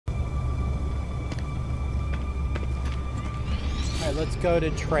Alright, let's go to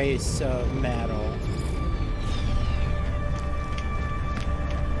trace metal.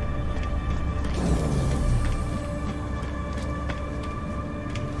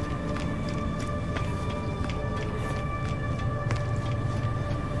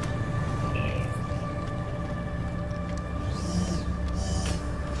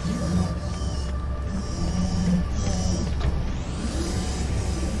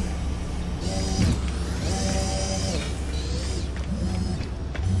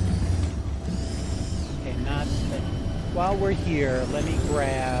 While we're here, let me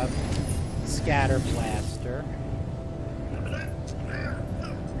grab Scatter Blaster.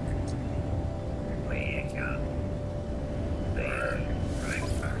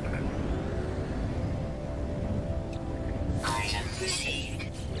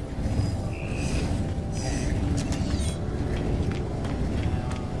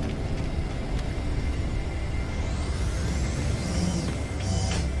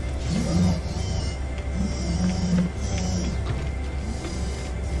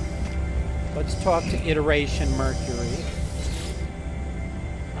 Let's talk to Iteration Mercury.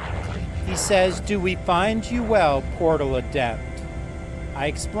 He says, "Do we find you well, Portal Adept?" I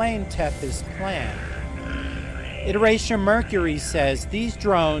explained Tethys' plan. Iteration Mercury says, "These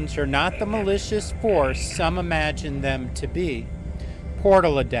drones are not the malicious force some imagine them to be.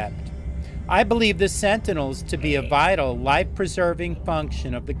 Portal Adept, I believe the Sentinels to be a vital, life-preserving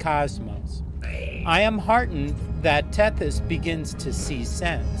function of the cosmos. I am heartened that Tethys begins to see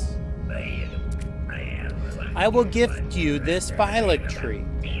sense. I will gift you this violet tree.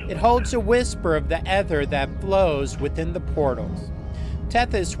 It holds a whisper of the ether that flows within the portals.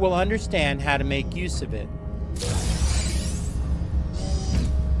 Tethys will understand how to make use of it."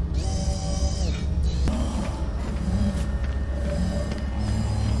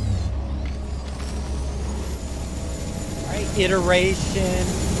 All right, Iteration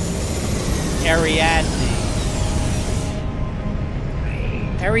Ariadne.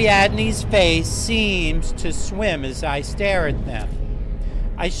 Ariadne's face seems to swim as I stare at them.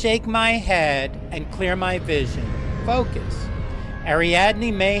 I shake my head and clear my vision. Focus.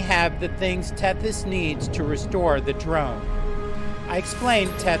 Ariadne may have the things Tethys needs to restore the drone. I explain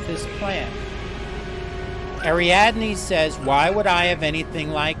Tethys' plan. Ariadne says, "Why would I have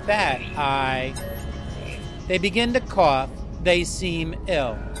anything like that? They begin to cough. They seem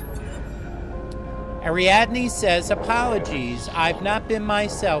ill. Ariadne says, "Apologies, I've not been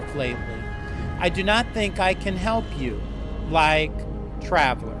myself lately. I do not think I can help you, like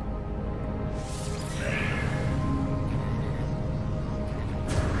Traveler."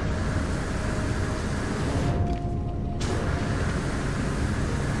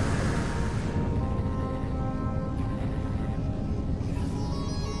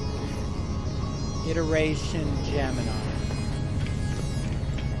 Iteration Gemini.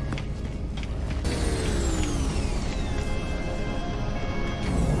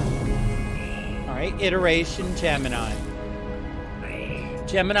 Iteration Gemini.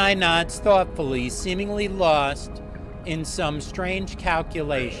 Gemini nods thoughtfully, seemingly lost in some strange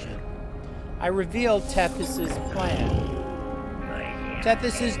calculation. I reveal Tethys' plan.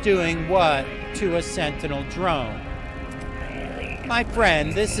 Tethys is doing what to a Sentinel drone? My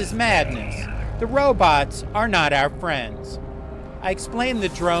friend, this is madness. The robots are not our friends. I explain the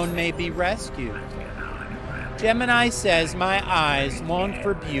drone may be rescued. Gemini says, "My eyes long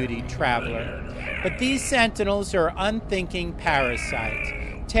for beauty, Traveler. But these Sentinels are unthinking parasites,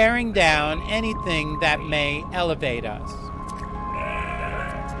 tearing down anything that may elevate us."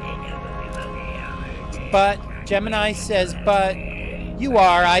 But, Gemini says, "But you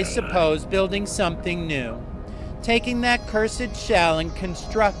are, I suppose, building something new, taking that cursed shell and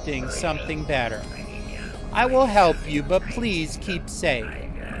constructing something better. I will help you, but please keep safe.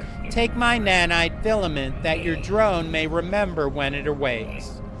 Take my nanite filament that your drone may remember when it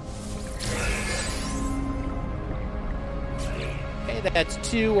awakes." Okay, that's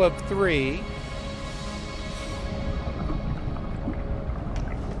 2 of 3.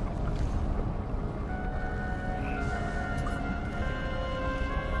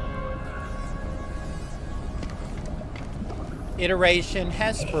 Iteration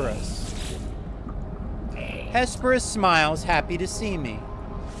Hesperus. Hesperus smiles, happy to see me.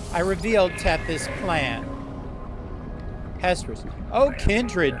 I revealed Tethys' plan. Hesperus. "Oh,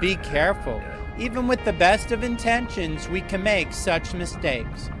 Kindred, be careful. Even with the best of intentions, we can make such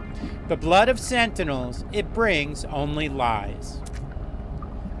mistakes. The blood of Sentinels, it brings only lies."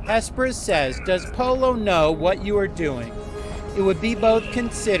 Hesperus says, "Does Polo know what you are doing? It would be both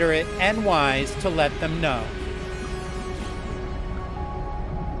considerate and wise to let them know."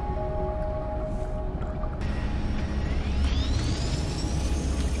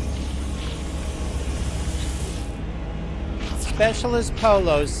 Specialist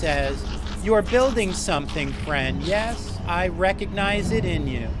Polo says, "You are building something, friend. Yes, I recognize it in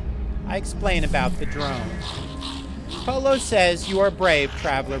you." I explain about the drone. Polo says, "You are brave,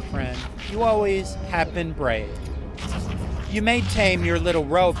 traveler friend. You always have been brave. You may tame your little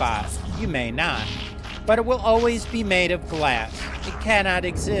robot, you may not, but it will always be made of glass. It cannot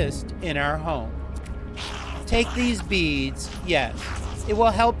exist in our home. Take these beads, yes, it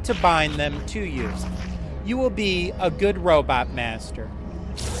will help to bind them to you. You will be a good robot master."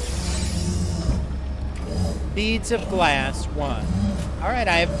 Beads of glass, 1. All right,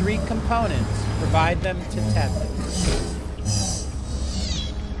 I have 3 components. Provide them to Tethys.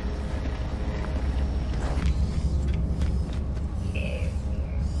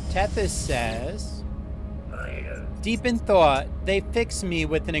 Tethys says, deep in thought, they fix me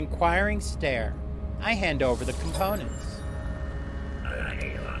with an inquiring stare. I hand over the components.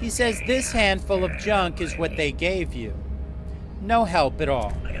 He says, "This handful of junk is what they gave you. No help at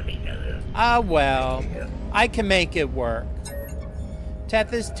all." Ah, well, I can make it work.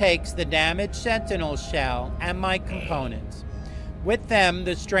 Tethys takes the damaged sentinel shell and my components. With them,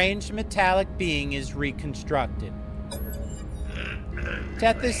 the strange metallic being is reconstructed.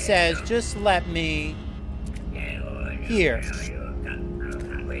 Tethys says, "Just let me..." Here.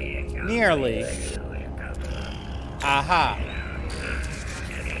 Nearly. Aha.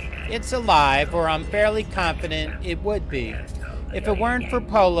 It's alive, or I'm fairly confident it would be. If it weren't for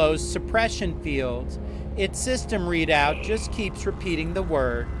Polo's suppression fields, its system readout just keeps repeating the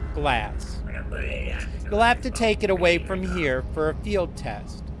word glass. You'll have to take it away from here for a field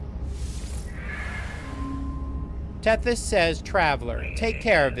test. Tethys says, "Traveler, take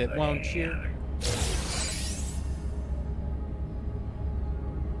care of it, won't you?"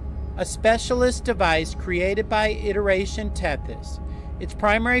 A specialist device created by Iteration Tethys. Its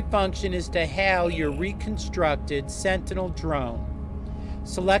primary function is to hail your reconstructed Sentinel drone.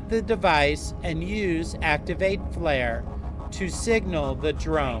 Select the device and use Activate Flare to signal the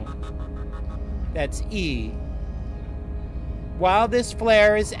drone. That's E. While this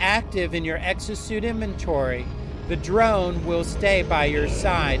flare is active in your exosuit inventory, the drone will stay by your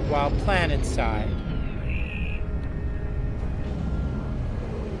side while planetside.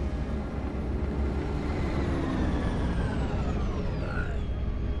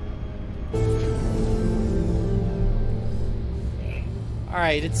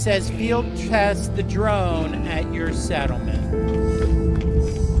 Alright, it says field test the drone at your settlement.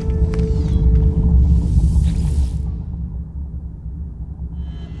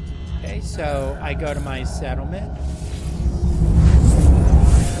 Okay, so I go to my settlement.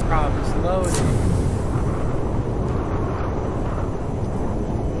 Problems loading.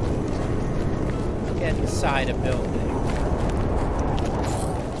 Get inside a building.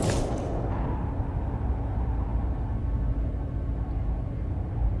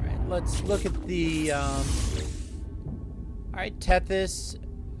 Let's look at the, alright, Tethys,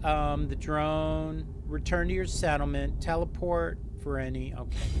 the drone, return to your settlement, teleport for any,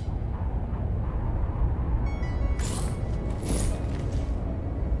 okay.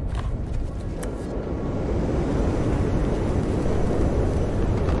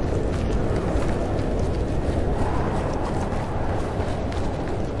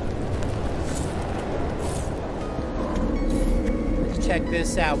 Check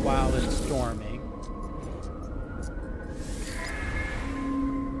this out while it's storming.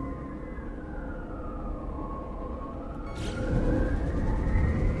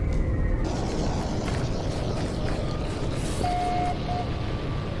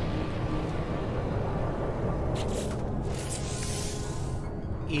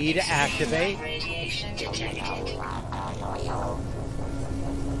 E to activate. Radiation detected.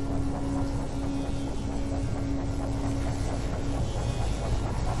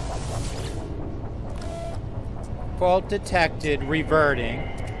 Fault detected, reverting.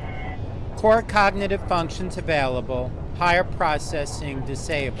 Core cognitive functions available. Higher processing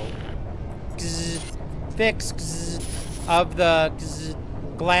disabled. Fix of the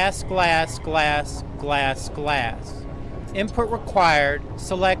glass. Input required.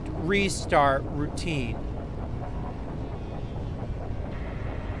 Select restart routine.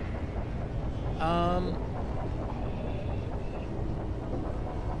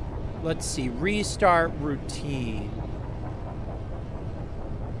 Let's see, restart routine.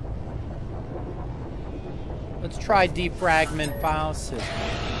 Let's try defragment file system.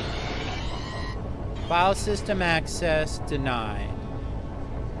 File system access denied.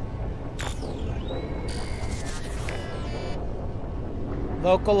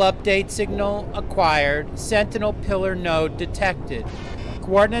 Local update signal acquired. Sentinel pillar node detected.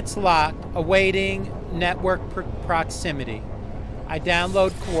 Coordinates locked, awaiting network proximity. I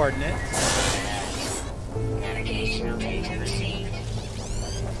download coordinates. Navigational data received.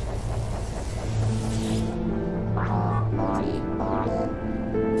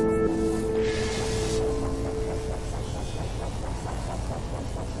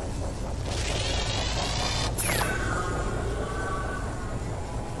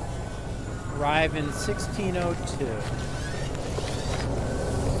 Arrive in 1602.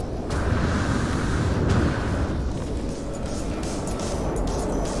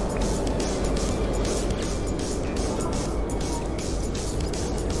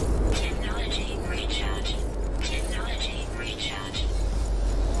 Technology recharge. Technology recharge.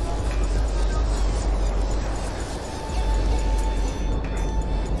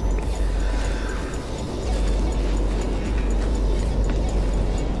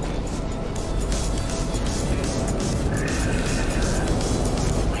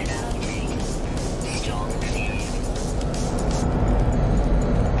 Weather update. Storm cleared.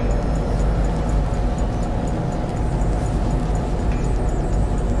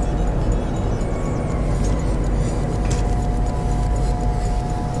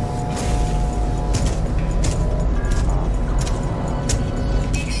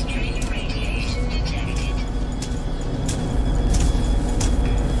 Extreme radiation detected.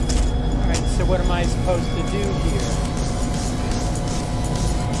 Alright, so what am I supposed to do here?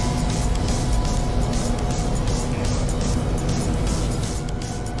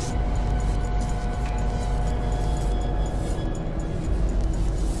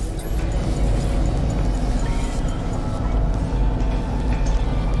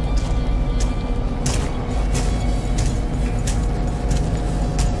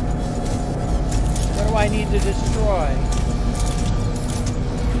 What do I need to destroy?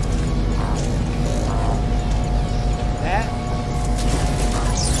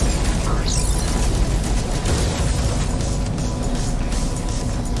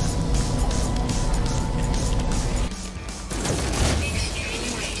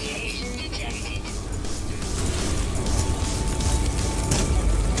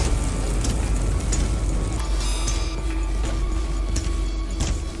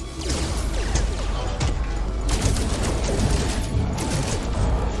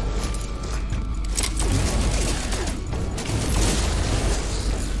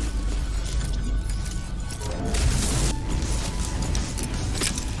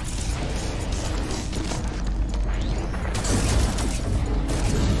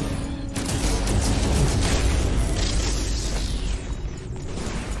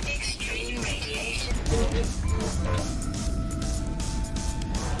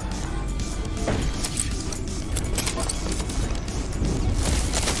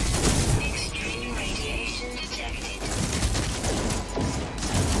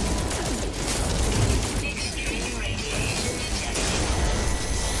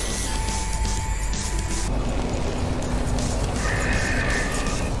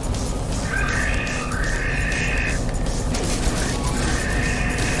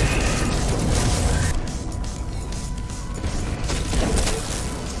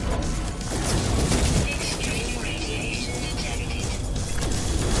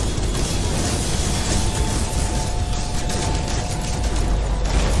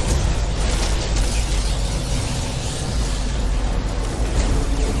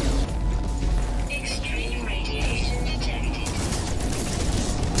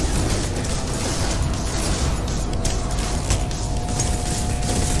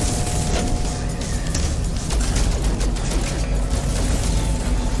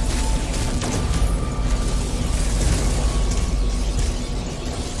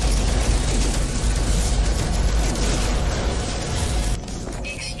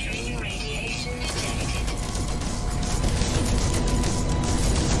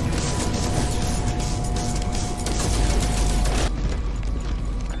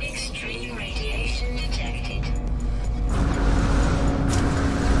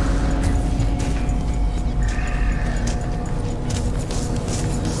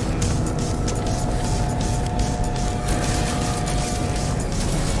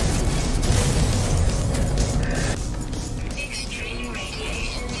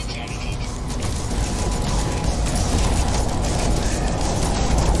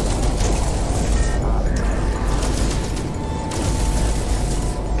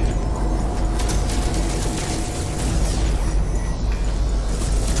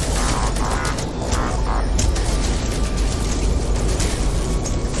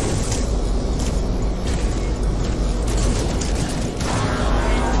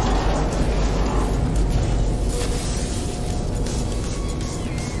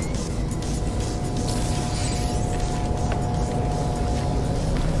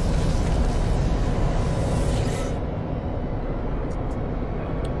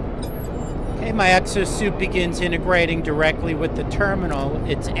 Okay, my exosuit begins integrating directly with the terminal.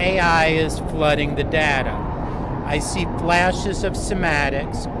 Its AI is flooding the data. I see flashes of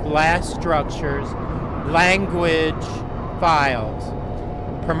semantics, glass structures, language files.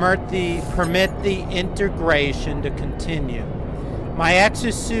 Permit the integration to continue. My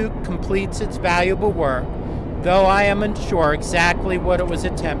exosuit completes its valuable work, though I am unsure exactly what it was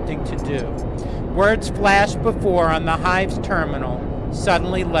attempting to do. Words flashed before on the Hive's terminal,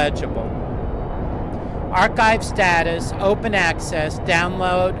 suddenly legible. Archive status, open access,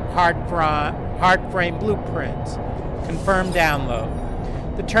 download hardframe blueprints. Confirm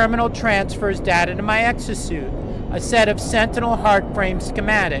download. The terminal transfers data to my exosuit, a set of Sentinel hardframe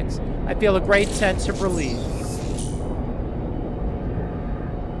schematics. I feel a great sense of relief.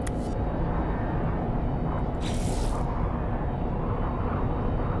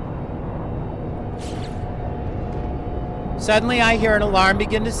 Suddenly I hear an alarm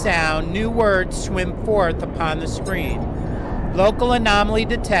begin to sound. New words swim forth upon the screen. Local anomaly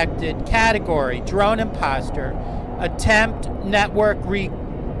detected. Category, drone imposter. Attempt network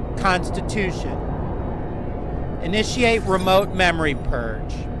reconstitution. Initiate remote memory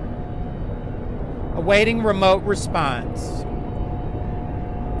purge. Awaiting remote response.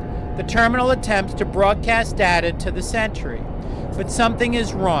 The terminal attempts to broadcast data to the sentry, but something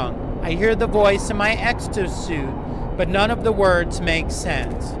is wrong. I hear the voice in my exosuit, but none of the words make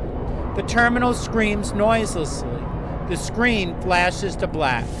sense. The terminal screams noiselessly. The screen flashes to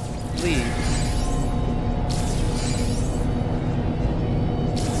black. Leave.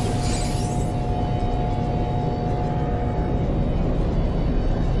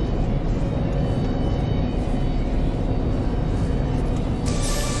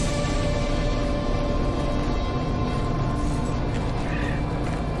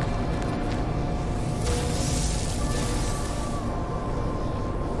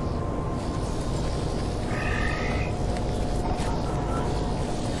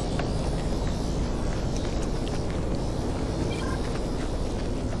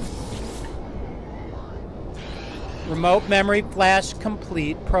 Remote memory flash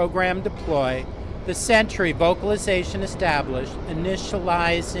complete. Program deploy. The sentry vocalization established.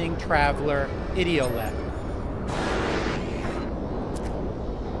 Initializing traveler idiolet.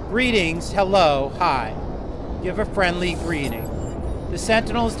 Greetings. Hello. Hi. Give a friendly greeting. The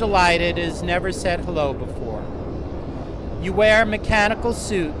sentinel's delighted. It has never said hello before. You wear mechanical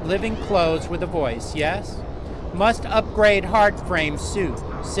suit. Living clothes with a voice. Yes? Must upgrade hard frame suit.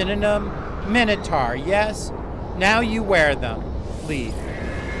 Synonym Minotaur. Yes? Now you wear them. Leave.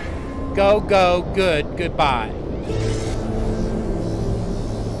 Go, go, good, goodbye.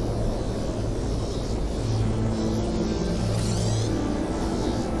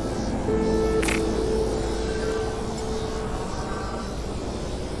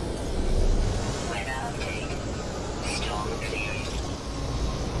 Weather update. Storm clearing.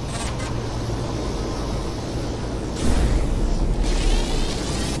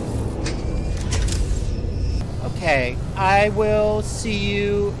 Okay, I will see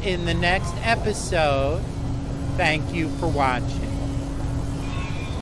you in the next episode. Thank you for watching.